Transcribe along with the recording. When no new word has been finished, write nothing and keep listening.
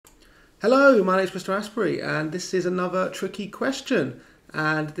Hello, my name is Mr. Asprey, and this is another tricky question.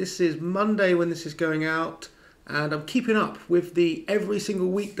 And this is Monday when this is going out, and I'm keeping up with the every single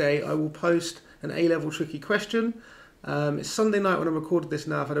weekday I will post an A-level tricky question. It's Sunday night when I recorded this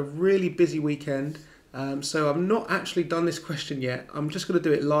now. I've had a really busy weekend, so I'm not actually done this question yet. I'm just going to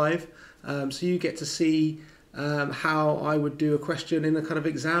do it live, so you get to see how I would do a question in a kind of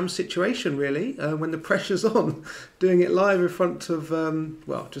exam situation, really, when the pressure's on, doing it live in front of,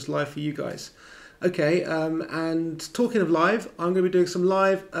 well, just live for you guys. Okay, and talking of live, I'm going to be doing some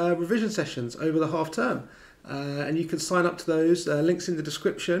live revision sessions over the half term. And you can sign up to those, links in the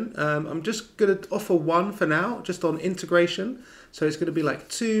description. I'm just going to offer one for now, just on integration. So it's going to be like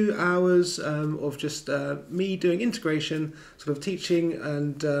 2 hours of just me doing integration, sort of teaching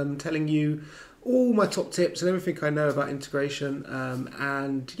and telling you all my top tips and everything I know about integration.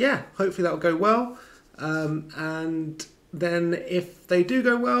 And yeah, hopefully that'll go well. And then if they do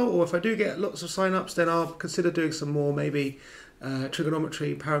go well, or if I do get lots of sign-ups, then I'll consider doing some more, maybe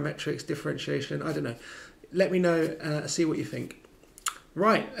trigonometry, parametrics, differentiation, I don't know. Let me know, see what you think.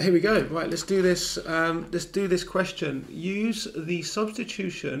 Right, here we go. Right, let's do this. Let's do this question. Use the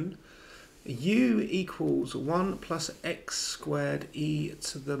substitution u equals 1 plus x squared e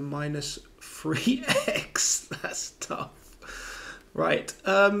to the minus 3x. That's tough. Right.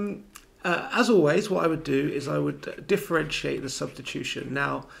 As always, what I would do is I would differentiate the substitution.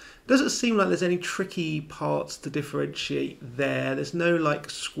 Now, it doesn't seem like there's any tricky parts to differentiate there. There's no like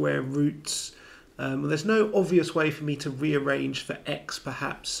square roots. There's no obvious way for me to rearrange for x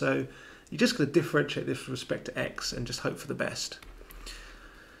perhaps, so you're just going to differentiate this with respect to x and just hope for the best.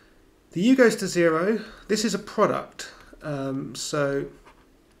 The u goes to 0. This is a product, so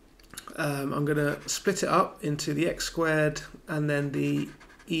I'm going to split it up into the x squared and then the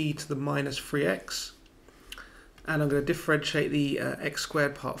e to the minus 3x, and I'm going to differentiate the x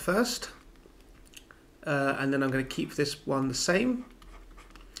squared part first, and then I'm going to keep this one the same.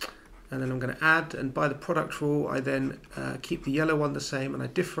 And then I'm going to add, and by the product rule, I then keep the yellow one the same, and I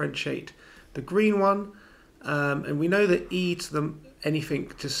differentiate the green one. And we know that e to the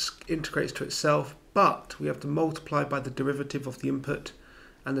anything just integrates to itself, but we have to multiply by the derivative of the input,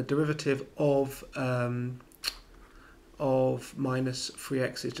 and the derivative of minus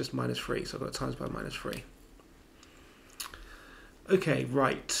 3x is just minus 3, so I've got times by minus 3. Okay,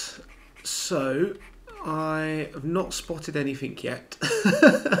 right. So I have not spotted anything yet.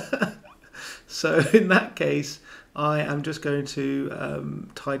 So in that case, I am just going to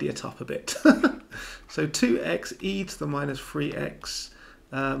tidy it up a bit. So 2x e to the minus 3x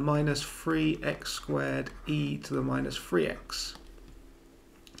minus 3x squared e to the minus 3x.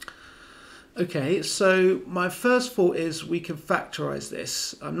 Okay, so my first thought is we can factorize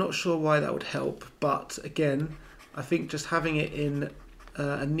this. I'm not sure why that would help, but again, I think just having it in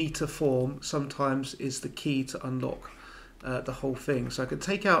a neater form sometimes is the key to unlock the whole thing. So I can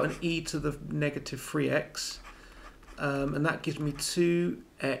take out an e to the negative 3x, and that gives me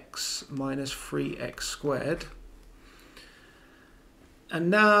 2x minus 3x squared. And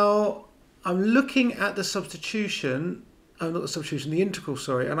now I'm looking at the substitution, not the substitution, the integral,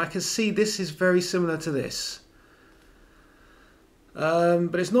 sorry, and I can see this is very similar to this.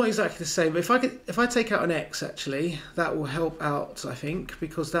 But it's not exactly the same. But if I take out an x, actually, that will help out, I think,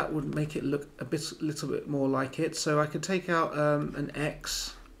 because that would make it look a little bit more like it. So I can take out an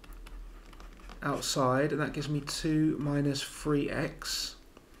x outside, and that gives me 2 minus 3x.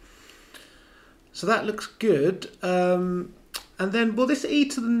 So that looks good. And then, well, this e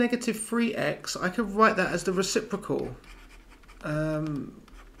to the negative 3x, I could write that as the reciprocal. I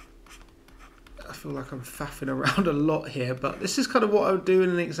feel like I'm faffing around a lot here, but this is kind of what I would do in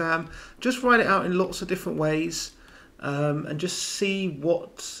an exam. Just write it out in lots of different ways, and just see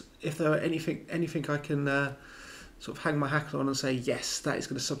what, if there are anything I can sort of hang my hat on and say, yes, that is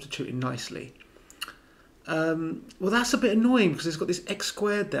going to substitute in nicely. Well, that's a bit annoying because it's got this x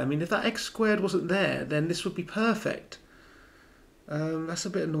squared there. I mean, if that x squared wasn't there, then this would be perfect. That's a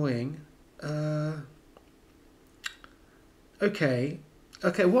bit annoying. Okay,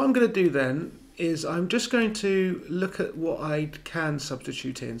 what I'm going to do then is I'm just going to look at what I can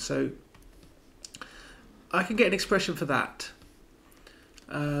substitute in. So I can get an expression for that.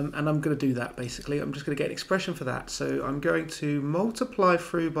 And I'm going to do that basically. I'm just going to get an expression for that. So I'm going to multiply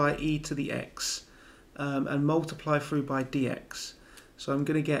through by e to the x and multiply through by dx. So I'm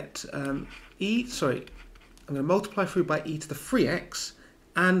going to get I'm going to multiply through by e to the 3x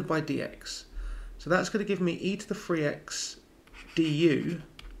and by dx. So that's going to give me e to the 3x du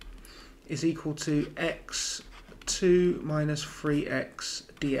is equal to x 2 minus 3x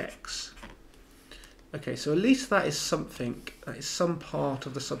dx. Okay, so at least that is something, that is some part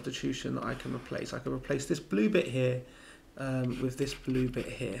of the substitution that I can replace. I can replace this blue bit here with this blue bit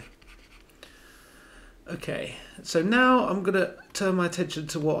here. Okay, so now I'm going to turn my attention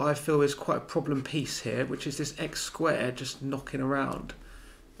to what I feel is quite a problem piece here, which is this x squared just knocking around.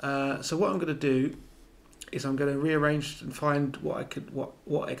 So what I'm going to do is I'm going to rearrange and find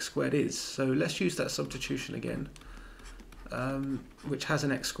what x squared is. So let's use that substitution again, which has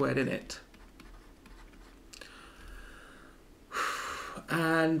an x squared in it.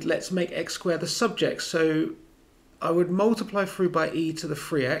 And let's make x squared the subject. So I would multiply through by e to the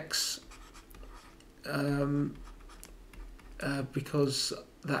 3x, because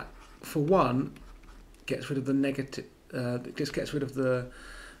that, for one, gets rid of the negative. Just gets rid of the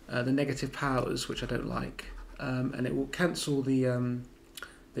negative powers, which I don't like, and it will cancel the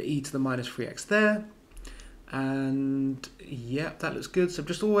e to the minus 3x there. And yeah, that looks good. So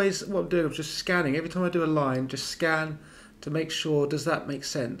just always, what I'm doing, I'm just scanning every time I do a line. Just scan to make sure, does that make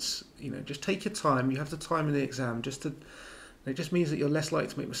sense? You know, just take your time. You have the time in the exam. It just means that you're less likely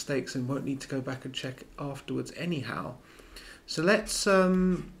to make mistakes and won't need to go back and check afterwards anyhow. So let's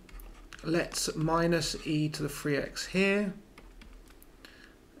minus e to the 3x here,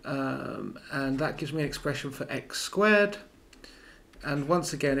 and that gives me an expression for x squared. And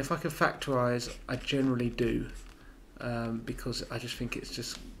once again, if I can factorise, I generally do, because I just think it's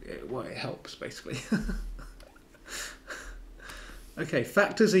just, well, it helps basically. Okay,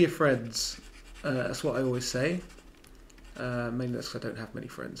 factors are your friends. That's what I always say. Mainly that's because I don't have many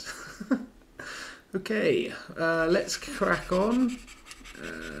friends. Okay, let's crack on.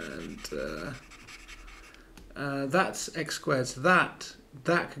 And that's x squared. So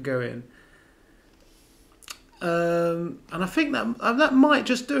that could go in. And I think that might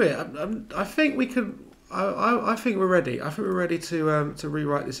just do it. I think we could. I think we're ready. I think we're ready to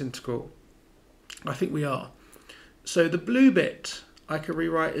rewrite this integral. I think we are. So the blue bit I can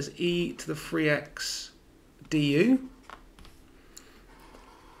rewrite as e to the 3x du.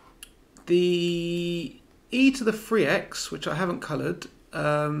 The e to the 3x, which I haven't coloured,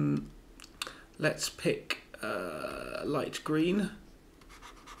 let's pick light green.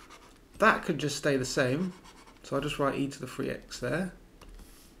 That could just stay the same. So I'll just write e to the 3x there.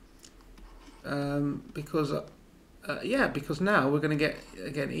 Because now we're going to get,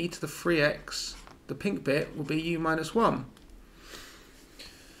 again, e to the 3x. The pink bit will be u minus 1.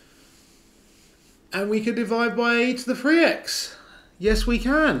 And we can divide by e to the 3x. Yes, we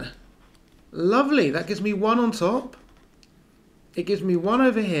can. Lovely. That gives me 1 on top. It gives me 1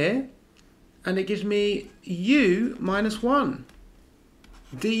 over here. And it gives me u minus 1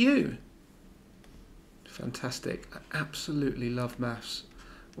 du. Fantastic. I absolutely love maths.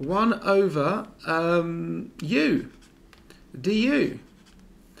 1 over u du.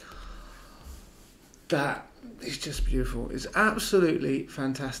 That is just beautiful. It's absolutely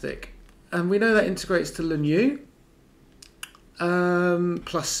fantastic. And we know that integrates to ln u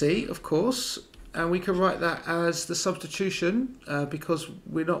plus c, of course. And we can write that as the substitution because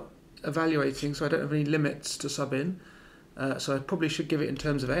we're not evaluating, so I don't have any limits to sub in. So I probably should give it in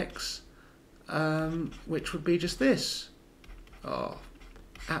terms of x, which would be just this. Oh,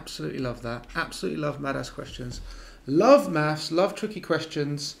 absolutely love that. Absolutely love MADAS questions. Love maths, love tricky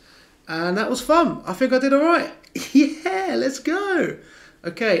questions. And that was fun. I think I did all right. Yeah, let's go.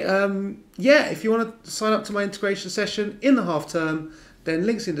 Okay, yeah, if you want to sign up to my integration session in the half term, then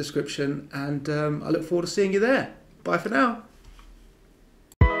links in the description, and I look forward to seeing you there. Bye for now.